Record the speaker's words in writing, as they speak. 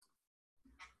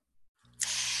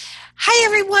Hi,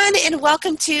 everyone, and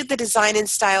welcome to the Design and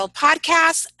Style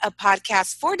Podcast, a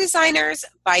podcast for designers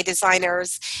by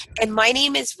designers. And my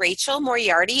name is Rachel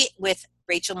Moriarty with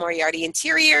Rachel Moriarty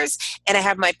Interiors, and I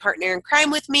have my partner in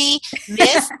crime with me,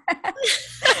 Miss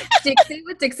Dixie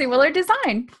with Dixie Willard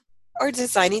Design. or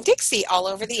Designing Dixie all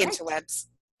over the interwebs.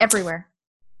 Everywhere.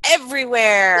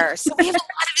 Everywhere. So we have a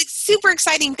lot of super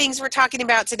exciting things we're talking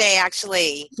about today,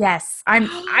 actually. Yes. I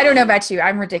don't know about you.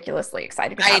 I'm ridiculously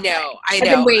excited about I know. I've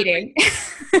been waiting.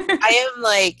 I am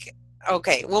like,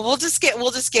 okay, well, we'll just get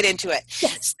into it.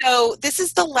 Yes. So this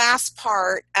is the last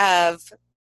part of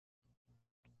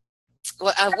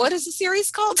what is the series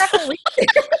called?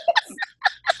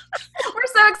 We're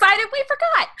so excited we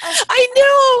forgot. I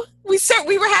know.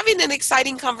 We were having an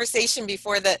exciting conversation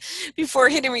before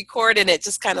hitting record, and it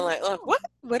just kind of like, oh,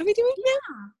 what are we doing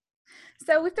now?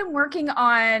 So we've been working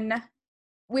on.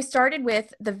 We started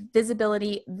with the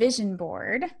visibility vision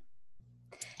board.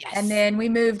 Yes. And then we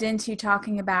moved into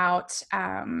talking about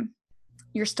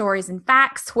your stories and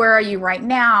facts. Where are you right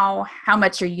now? How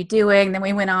much are you doing? Then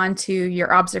we went on to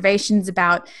your observations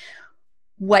about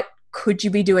what could you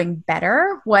be doing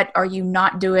better? What are you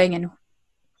not doing? And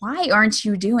why aren't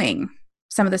you doing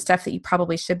some of the stuff that you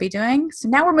probably should be doing? So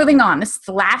now we're moving on. This is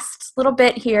the last little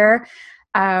bit here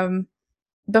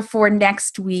before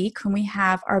next week when we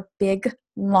have our big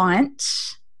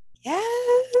launch. Yes,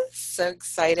 so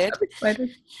excited.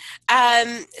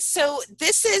 So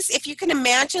this is, if you can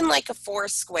imagine like a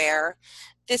Foursquare,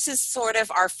 this is sort of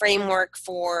our framework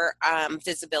for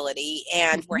visibility,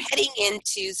 and we're heading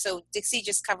into, so Dixie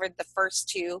just covered the first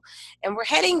two, and we're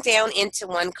heading down into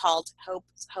one called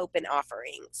Hope and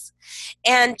Offerings.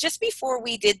 And just before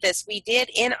we did this, we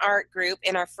did in our group,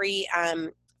 in our free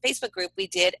Facebook group, we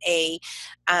did a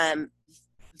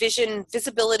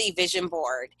visibility vision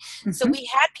board. So we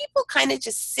had people kind of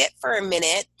just sit for a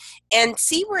minute and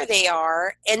see where they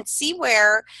are and see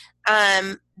where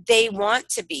they want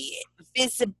to be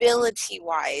visibility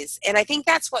wise. And I think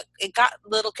that's what it got a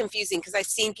little confusing, because I've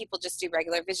seen people just do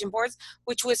regular vision boards,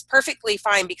 which was perfectly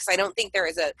fine, because I don't think there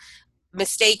is a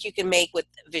mistake you can make with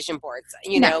vision boards.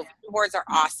 You know, vision boards are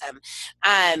awesome.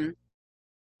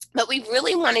 But we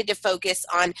really wanted to focus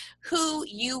on who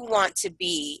you want to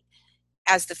be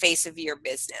as the face of your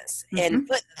business and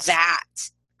put that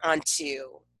onto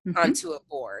a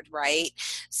board, right?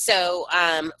 So,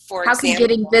 for how example, can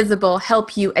getting visible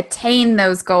help you attain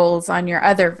those goals on your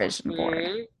other vision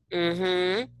board?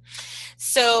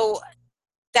 So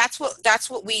that's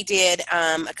what we did.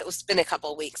 It's been a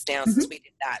couple of weeks now since we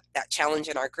did that challenge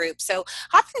in our group. So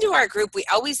hop into our group. We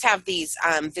always have these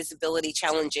visibility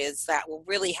challenges that will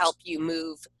really help you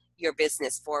move your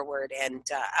business forward and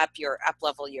up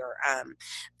level your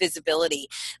visibility.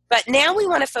 But now we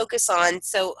want to focus on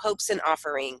hopes and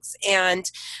offerings, and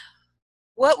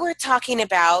what we're talking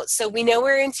about. So we know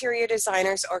we're interior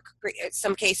designers, or in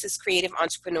some cases creative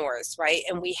entrepreneurs, right?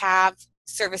 And we have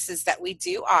services that we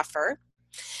do offer.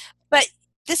 But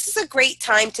this is a great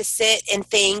time to sit and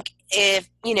think, if,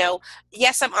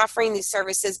 yes, I'm offering these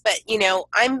services, but,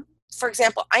 for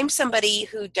example, I'm somebody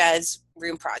who does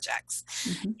room projects.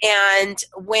 And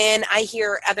when I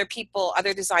hear other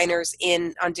designers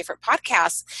on different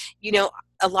podcasts,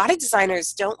 a lot of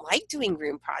designers don't like doing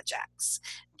room projects.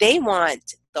 They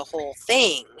want the whole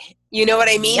thing. You know what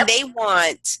I mean? Yep. They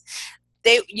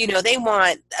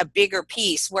want a bigger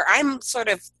piece, where I'm sort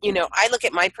of, I look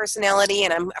at my personality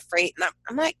and I'm afraid, and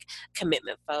I'm like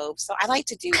commitment phobe. So I like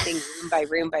to do things room by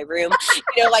room by room,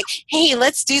 like, hey,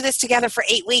 let's do this together for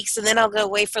 8 weeks, and then I'll go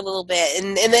away for a little bit,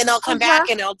 and then I'll come back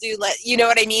and I'll do, you know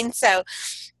what I mean? So,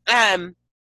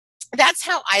 that's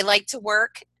how I like to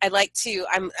work.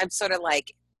 I'm sort of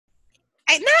like,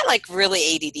 I'm not like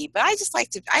really ADD, but I just like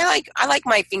to, I like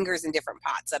my fingers in different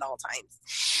pots at all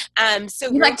times.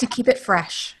 So you like to keep it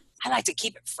fresh. I like to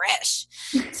keep it fresh.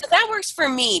 So that works for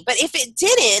me. But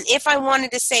if I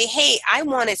wanted to say, hey, I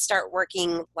want to start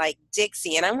working like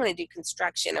Dixie, and I want to do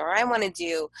construction, or I want to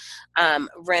do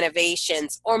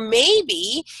renovations, or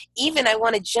maybe even I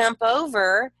want to jump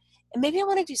over and maybe I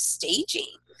want to do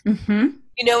staging.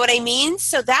 You know what I mean?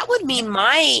 So that would mean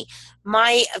my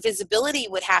visibility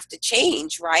would have to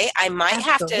change, right? I might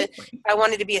have to, if I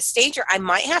wanted to be a stager, I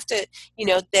might have to,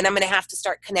 then I'm going to have to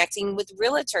start connecting with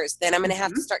realtors. Then I'm going to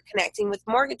have to start connecting with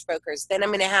mortgage brokers. Then I'm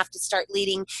going to have to start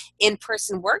leading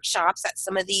in-person workshops at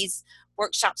some of these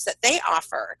workshops that they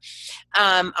offer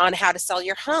on how to sell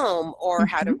your home, or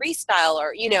how to restyle,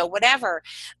 or, whatever.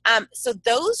 So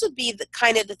those would be the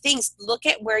kind of the things. Look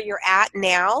at where you're at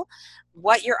now,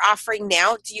 what you're offering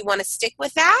now. Do you want to stick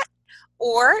with that?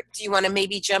 Or do you want to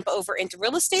maybe jump over into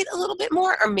real estate a little bit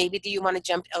more? Or maybe do you want to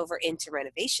jump over into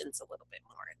renovations a little bit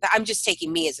more? I'm just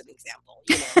taking me as an example,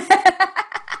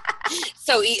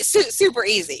 So super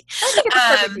easy. I think it's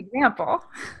a perfect example.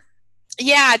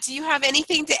 Yeah. Do you have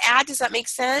anything to add? Does that make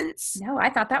sense? No, I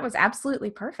thought that was absolutely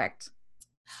perfect.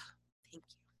 Thank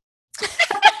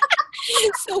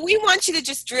you. So we want you to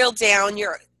just drill down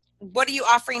what are you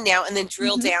offering now, and then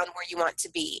drill down where you want to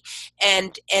be,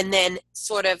 and then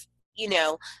sort of,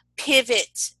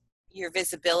 pivot your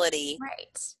visibility.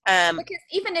 Right. Because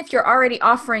even if you're already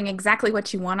offering exactly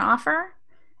what you want to offer,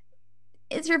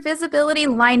 is your visibility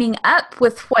lining up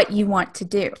with what you want to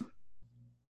do?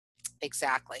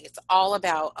 Exactly. It's all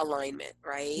about alignment,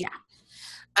 right? Yeah.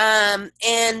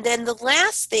 And then the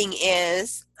last thing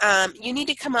is you need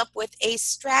to come up with a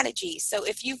strategy. So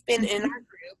if you've been in our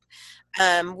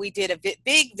group, we did a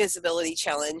big visibility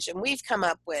challenge, and we've come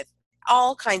up with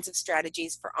all kinds of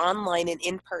strategies for online and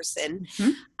in person.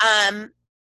 And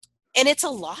it's a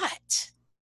lot.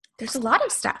 There's a lot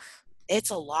of stuff. It's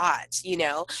a lot,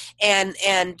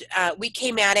 and we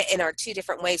came at it in our two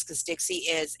different ways, because Dixie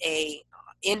is a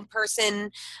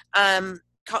in-person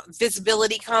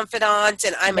visibility confidant,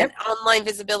 and I'm an online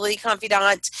visibility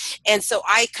confidant. And so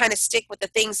I kind of stick with the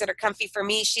things that are comfy for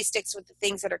me. She sticks with the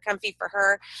things that are comfy for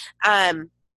her.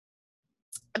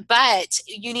 But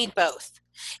you need both.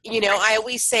 I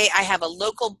always say I have a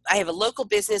local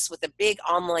business with a big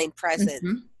online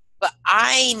presence, but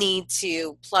I need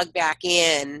to plug back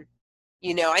in.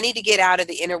 I need to get out of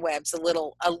the interwebs a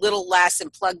little less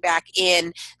and plug back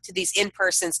in to these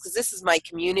in-persons, because this is my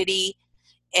community.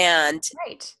 And,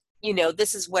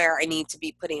 this is where I need to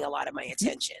be putting a lot of my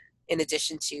attention, in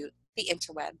addition to the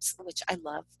interwebs, which I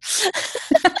love.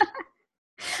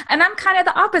 And I'm kind of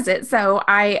the opposite. So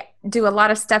I do a lot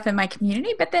of stuff in my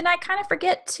community, but then I kind of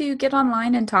forget to get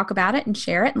online and talk about it and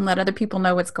share it and let other people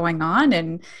know what's going on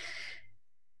and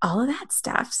all of that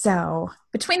stuff. So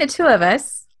between the two of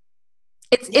us,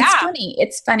 it's funny.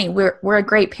 It's funny. We're a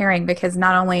great pairing, because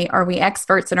not only are we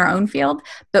experts in our own field,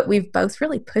 but we've both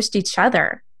really pushed each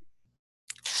other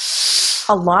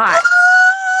a lot.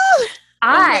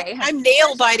 I'm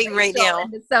nail biting right now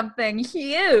into something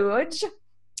huge.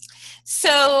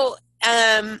 So,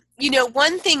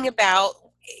 one thing about,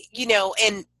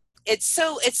 and it's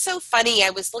so funny. I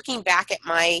was looking back at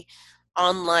my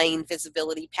online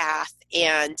visibility path,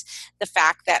 and the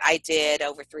fact that I did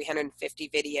over 350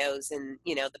 videos in,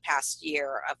 the past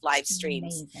year of live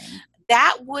streams. Amazing.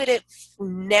 That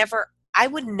I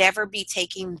would never be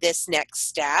taking this next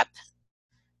step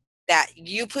that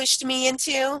you pushed me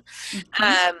into.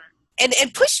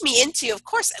 And push me into, of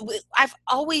course, I've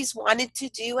always wanted to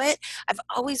do it. I've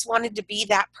always wanted to be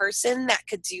that person that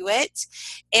could do it.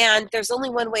 And there's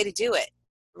only one way to do it,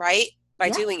 right? By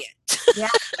doing it. Yeah.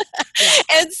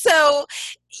 And so,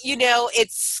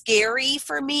 it's scary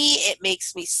for me. It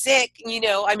makes me sick. You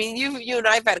and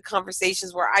I've had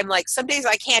conversations where I'm like, some days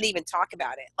I can't even talk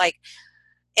about it.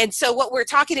 And so what we're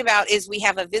talking about is we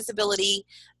have a visibility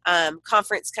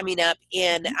conference coming up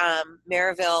in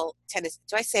Maryville, Tennessee.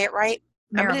 Do I say it right?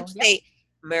 Maryville, I'm going to say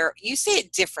you say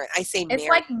it different. I say it's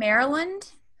like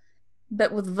Maryland,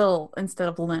 but with Ville instead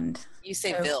of Lind. You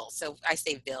say Ville, so I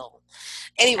say Ville.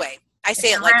 Anyway, I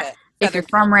say it like a. If you're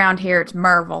from around here, it's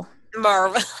Merville.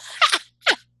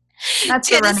 That's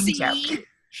Tennessee. The running joke.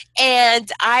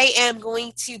 And I am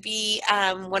going to be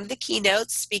one of the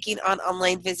keynotes speaking on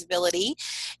online visibility.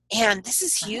 And this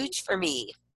is huge for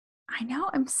me. I know.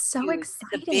 I'm so excited.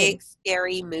 It's a big,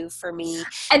 scary move for me.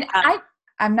 And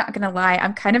I'm not going to lie.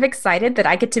 I'm kind of excited that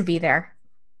I get to be there.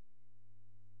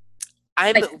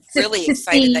 I'm really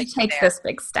excited that you take this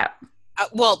big step.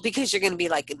 Well, because you're going to be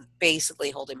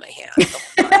basically holding my hand.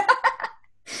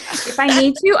 If I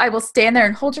need to, I will stand there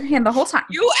and hold your hand the whole time.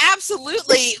 You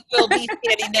absolutely will be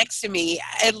standing next to me.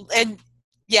 And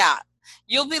yeah,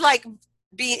 you'll be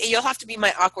you'll have to be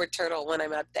my awkward turtle when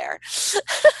I'm up there.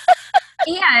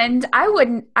 And I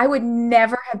would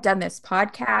never have done this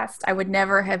podcast. I would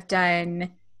never have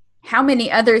done how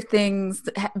many other things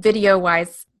video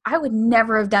wise I would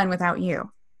never have done without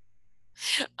you.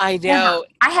 I know.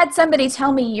 I had somebody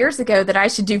tell me years ago that I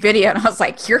should do video, and I was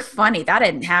like, you're funny. That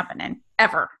isn't happening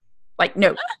ever.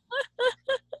 No.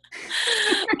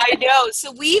 I know.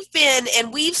 So we've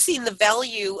seen the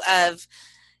value of,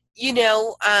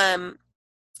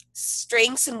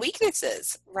 strengths and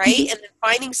weaknesses, right? Mm-hmm. And then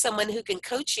finding someone who can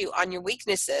coach you on your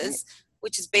weaknesses,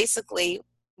 which is basically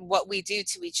what we do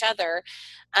to each other.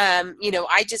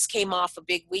 I just came off a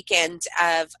big weekend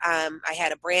of, I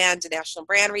had a national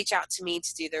brand reach out to me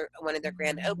to do one of their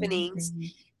grand openings. Mm-hmm.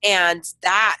 And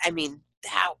that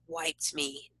wiped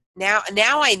me. Now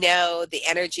I know the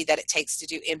energy that it takes to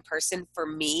do in person for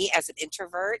me as an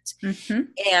introvert. Mm-hmm.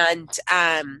 And,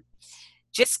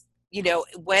 just,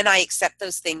 when I accept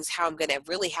those things, how I'm going to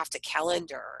really have to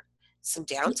calendar some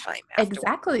downtime afterwards.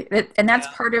 Exactly. And that's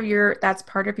part of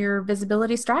your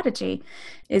visibility strategy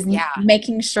is Yeah.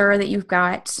 making sure that you've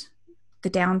got the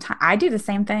downtime. I do the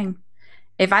same thing.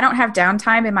 If I don't have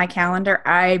downtime in my calendar,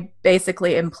 I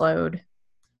basically implode.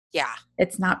 Yeah.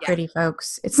 It's not pretty,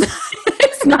 folks.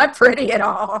 It's not pretty at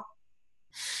all.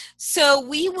 So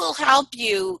we will help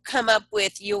you come up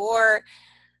with your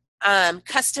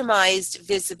customized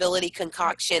visibility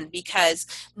concoction, because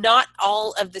not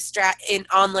all of the in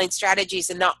online strategies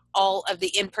and not all of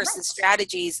the in-person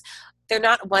strategies, they're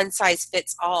not one size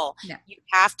fits all. No. You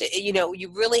have to,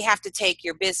 you really have to take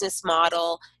your business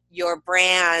model, your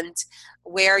brand,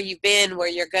 where you've been, where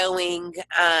you're going,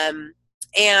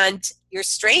 and your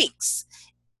strengths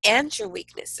and your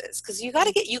weaknesses, because you got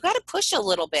to push a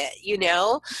little bit.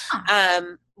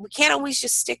 We can't always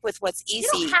just stick with what's easy.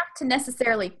 You don't have to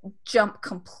necessarily jump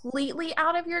completely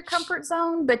out of your comfort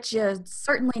zone, but you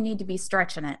certainly need to be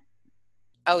stretching it.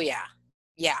 Oh yeah.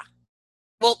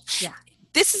 Well,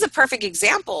 this is a perfect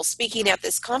example, speaking at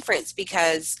this conference,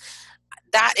 because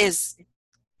I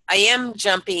am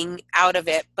jumping out of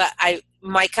it, but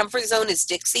my comfort zone is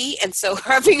Dixie, and so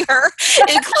having her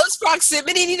in close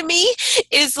proximity to me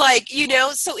is like,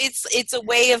 so it's a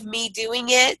way of me doing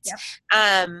it.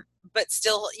 Yep. But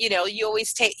still, you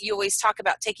always talk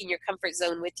about taking your comfort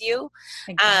zone with you.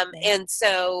 Exactly. And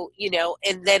so,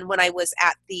 and then when I was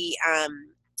at the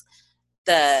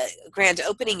grand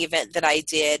opening event that I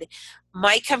did,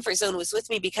 my comfort zone was with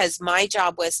me because my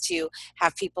job was to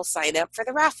have people sign up for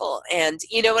the raffle. And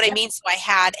you know what I mean? So I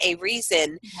had a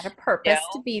reason. You had a purpose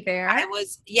to be there.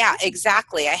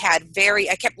 Exactly. I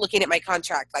kept looking at my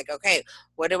contract like, okay,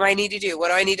 what do I need to do? What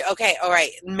do I need to, okay, all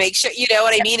right, make sure, you know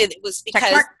what I mean? And it was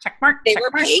because they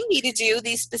were paying me to do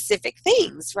these specific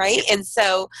things, right? And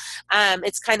so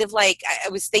it's kind of like, I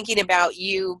was thinking about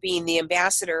you being the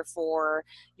ambassador for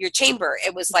your chamber.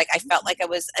 It was like, I felt like I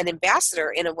was an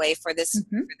ambassador in a way for this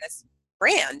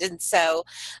brand. And so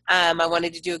I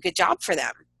wanted to do a good job for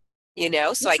them.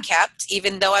 So I kept,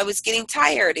 even though I was getting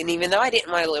tired and even though I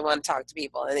didn't really want to talk to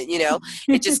people, and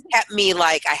it just kept me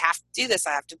like, I have to do this.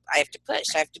 I have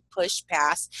to push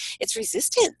past its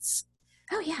resistance.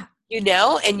 Oh yeah.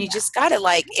 And you just got to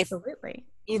like, absolutely.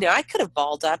 I could have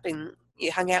balled up and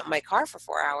hung out in my car for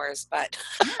 4 hours, but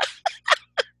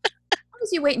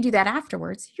as you wait and do that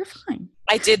afterwards, you're fine.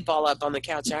 I did ball up on the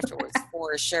couch afterwards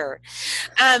for sure.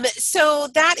 So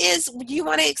that is, do you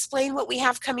want to explain what we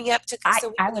have coming up?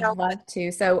 I would love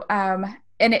to. So, and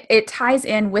it ties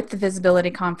in with the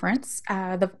Visibility Conference.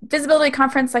 The Visibility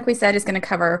Conference, like we said, is going to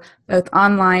cover both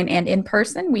online and in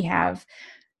person. We have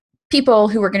people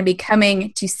who are going to be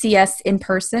coming to see us in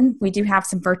person. We do have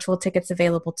some virtual tickets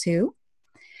available too.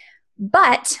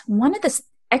 But one of the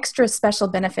extra special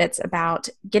benefits about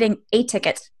getting a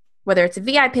ticket, whether it's a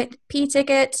VIP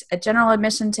ticket, a general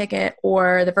admission ticket,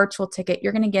 or the virtual ticket,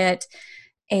 you're going to get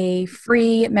a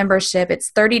free membership. It's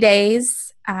 30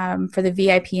 days for the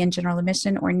VIP and general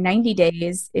admission, or 90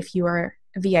 days if you are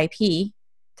a VIP. Did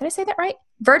I say that right?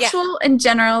 Virtual and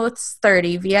general, it's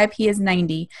 30. VIP is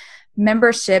 90.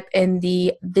 Membership in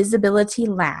the Visibility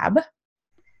Lab.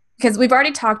 Because we've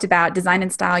already talked about Design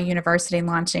and Style University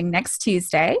launching next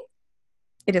Tuesday.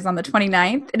 It is on the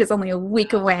 29th. It is only a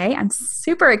week away. I'm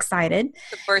super excited.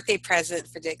 It's a birthday present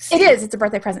for Dixie. It is. It's a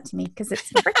birthday present to me because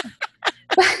it's my birthday.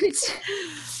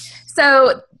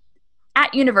 So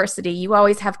at university, you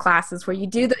always have classes where you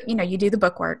do the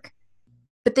bookwork,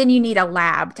 but then you need a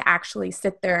lab to actually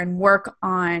sit there and work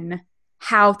on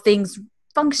how things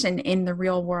function in the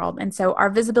real world. And so our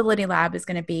Visibility Lab is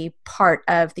going to be part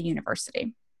of the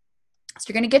university. So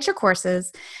you're going to get your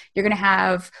courses. You're going to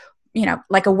have,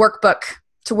 like a workbook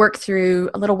to work through,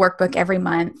 a little workbook every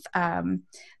month.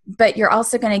 But you're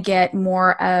also going to get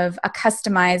more of a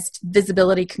customized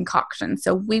visibility concoction.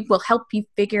 So we will help you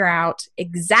figure out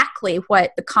exactly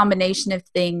what the combination of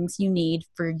things you need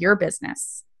for your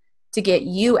business to get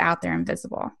you out there and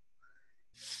visible.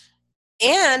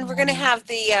 And we're going to have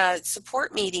the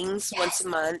support meetings once a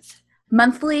month.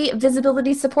 Monthly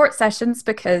visibility support sessions,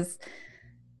 because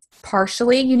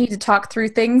partially you need to talk through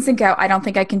things and go, I don't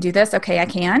think I can do this. Okay, I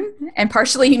can. And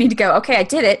partially you need to go, okay, I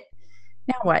did it.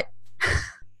 Now what?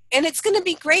 And it's going to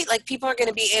be great. Like, people are going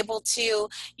to be able to,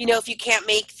 if you can't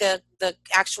make the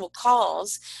actual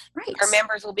calls, right, our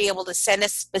members will be able to send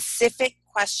us specific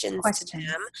questions to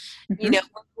them. Mm-hmm. We're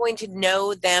going to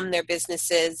know them, their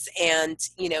businesses, and,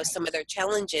 some of their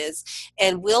challenges.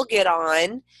 And we'll get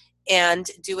on and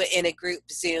do it in a group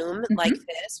Zoom like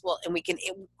this. And we can,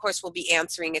 of course, we'll be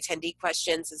answering attendee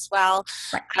questions as well.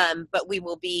 Right. But we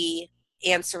will be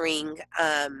answering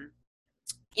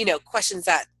questions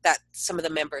that some of the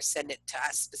members send it to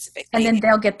us specifically. And then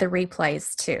they'll get the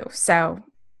replays too. So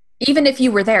even if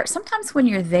you were there, sometimes when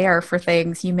you're there for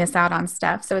things, you miss out on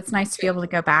stuff. So it's nice to be able to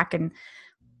go back and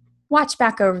watch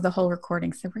back over the whole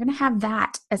recording. So we're going to have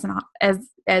that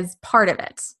as part of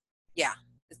it. Yeah,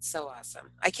 it's so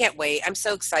awesome. I can't wait. I'm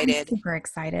so excited. I'm super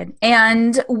excited.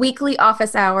 And weekly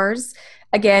office hours,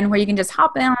 again, where you can just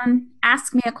hop on,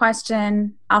 ask me a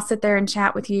question. I'll sit there and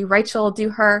chat with you. Rachel will do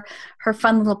her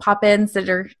fun little pop-ins that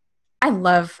are, I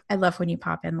love when you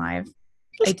pop in live.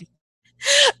 I do.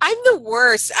 I'm the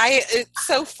worst. It's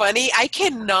so funny. I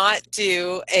cannot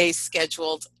do a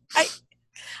scheduled.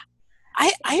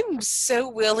 I'm so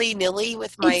willy-nilly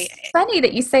with my. It's funny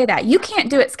that you say that. You can't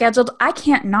do it scheduled. I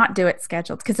can't not do it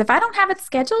scheduled, because if I don't have it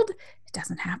scheduled, it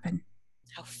doesn't happen.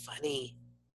 How funny.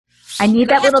 I need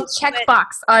that little checkbox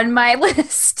on my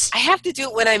list. I have to do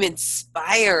it when I'm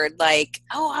inspired, like,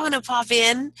 oh, I want to pop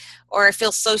in, or I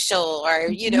feel social, or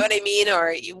you know what I mean,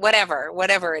 or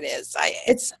whatever it is.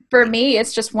 It's for me,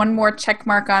 it's just one more check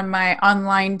mark on my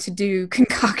online to-do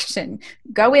concoction.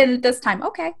 Go in at this time.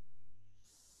 Okay.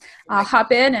 I'll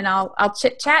hop in and I'll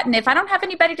chit chat. And if I don't have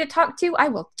anybody to talk to, I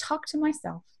will talk to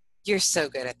myself. You're so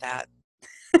good at that.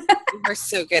 You're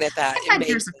so good at that. I've had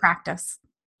years of practice.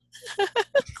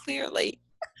 Clearly.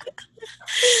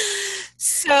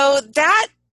 So that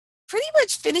pretty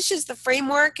much finishes the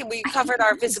framework, and we covered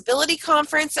our visibility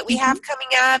conference that we have coming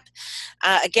up.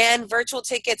 Again, virtual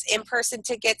tickets, in-person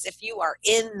tickets. If you are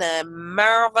in the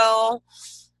Maryville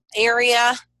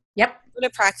area, yep, I'm going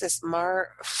to practice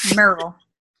Maryville.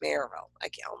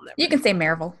 You can say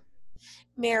Maryville.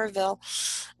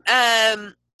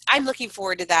 I'm looking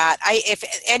forward to that. If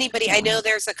anybody, I know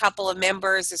there's a couple of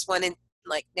members. There's one in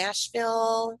like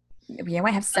Nashville. Yeah,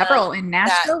 we have several in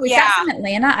Nashville. We got some in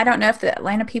Atlanta. I don't know if the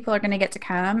Atlanta people are going to get to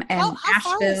come. And how Nashville,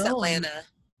 far is Atlanta?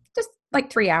 Just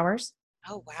like 3 hours.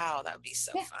 Oh wow, that would be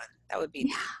so fun. That would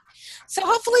be. So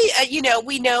hopefully,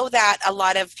 we know that a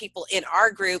lot of people in our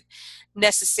group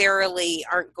necessarily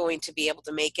aren't going to be able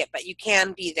to make it, but you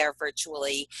can be there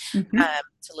virtually to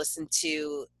listen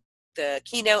to the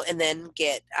keynote and then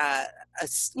get a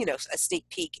sneak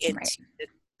peek into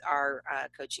our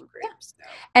coaching group. So.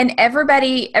 And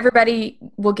everybody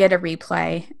will get a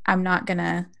replay. I'm not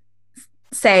gonna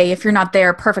say if you're not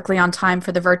there perfectly on time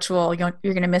for the virtual,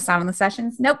 you're gonna miss out on the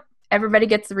sessions. Nope, everybody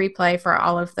gets the replay for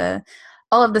all of the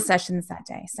sessions that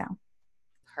day. So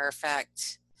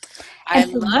perfect.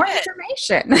 And for more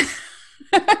information,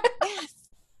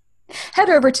 head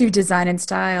over to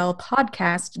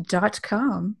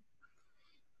designandstylepodcast.com,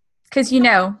 because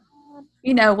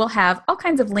we'll have all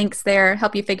kinds of links there,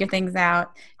 help you figure things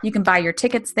out. You can buy your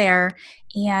tickets there,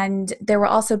 and there will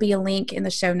also be a link in the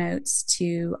show notes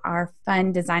to our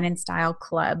Fun Design and Style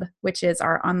Club, which is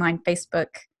our online Facebook.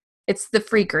 It's the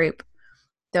free group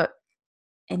that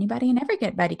anybody and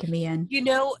everybody can be in.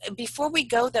 Before we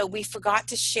go, though, we forgot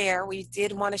to share. We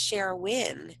did want to share a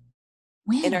win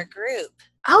in our group.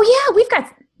 Oh, yeah.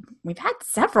 We've had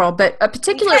several, but a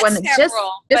particular one that just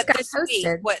got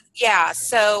posted.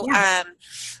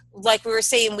 Like we were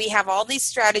saying, we have all these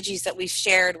strategies that we've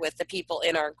shared with the people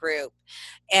in our group,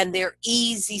 and they're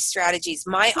easy strategies.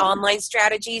 My online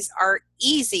strategies are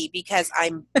easy because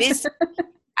I'm busy.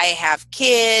 I have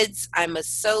kids. I'm a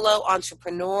solo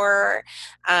entrepreneur.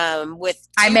 I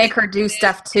make her do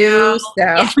stuff too. So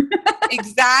yeah,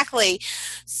 exactly.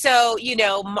 So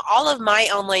all of my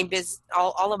online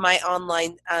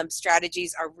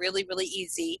strategies are really, really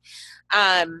easy.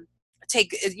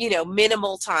 Take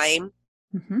minimal time.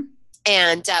 Mm-hmm.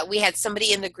 And we had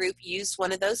somebody in the group use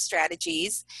one of those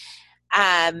strategies,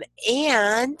 and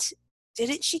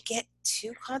didn't she get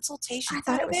 2 consultations?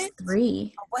 I thought it was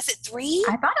 3. Oh, was it 3?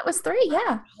 I thought it was 3,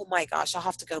 yeah. Oh my gosh, I'll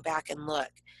have to go back and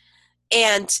look.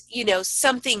 And,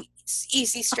 something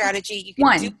easy strategy. You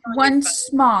can do one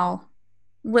small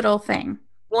little thing.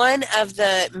 One of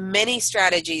the many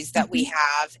strategies that we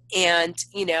have. And,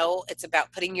 it's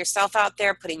about putting yourself out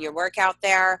there, putting your work out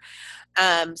there.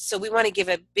 So we want to give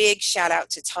a big shout out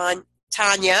to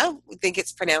Tanya. We think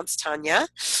it's pronounced Tanya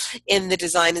in the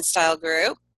Design and Style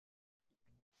group.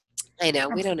 I know.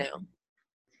 We don't know.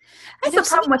 That's the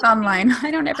problem with online. I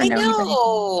don't ever know. Anybody.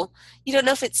 You don't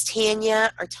know if it's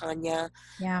Tanya or Tanya.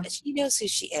 Yeah. But she knows who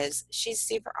she is. She's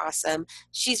super awesome.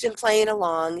 She's been playing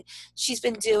along. She's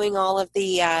been doing all of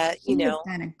the, She's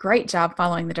done a great job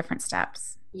following the different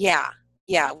steps. Yeah.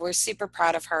 Yeah. We're super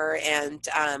proud of her, and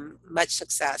much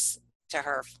success to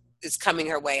her is coming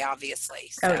her way, obviously.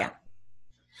 So. Oh, yeah.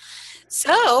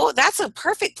 So that's a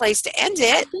perfect place to end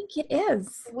it. I think it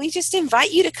is. We just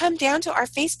invite you to come down to our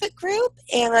Facebook group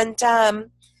and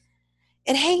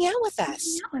hang out with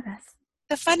us.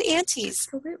 the fun aunties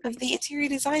Absolutely. of the interior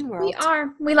design world. We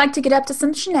are. We like to get up to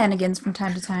some shenanigans from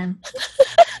time to time.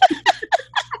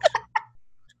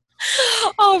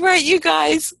 All right, you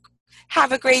guys.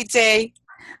 Have a great day.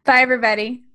 Bye, everybody.